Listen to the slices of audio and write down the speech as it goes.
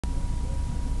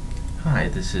Hi,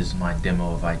 this is my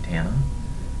demo of ITANA.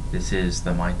 This is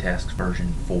the My Tasks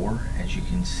version 4. As you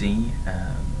can see,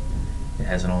 it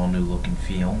has an all new look and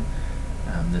feel.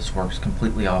 This works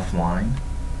completely offline,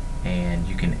 and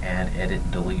you can add, edit,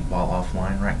 and delete while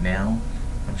offline. Right now,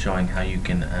 I'm showing how you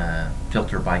can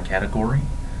filter by category.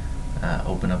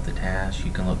 Open up the task,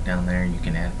 you can look down there, you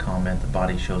can add comment. The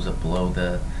body shows up below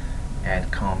the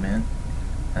add comment.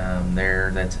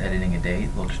 There, that's editing a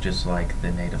date. Looks just like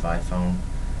the native iPhone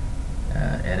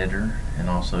editor, and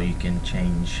also you can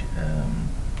change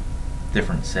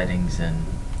different settings and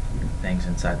things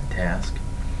inside the task.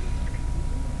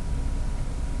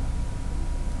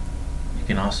 You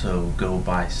can also go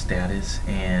by status,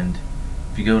 and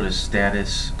if you go to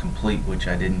status complete, which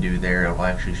I didn't do there, it'll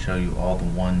actually show you all the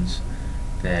ones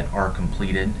that are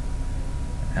completed,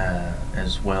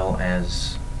 as well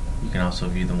as you can also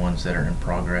view the ones that are in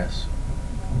progress.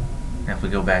 Now if we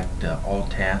go back to all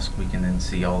tasks, we can then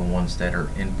see all the ones that are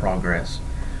in progress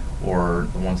or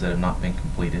the ones that have not been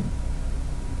completed.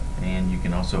 And you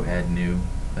can also add new.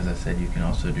 As I said, you can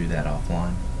also do that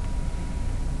offline.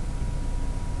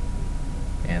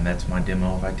 And that's my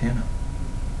demo of ITANA.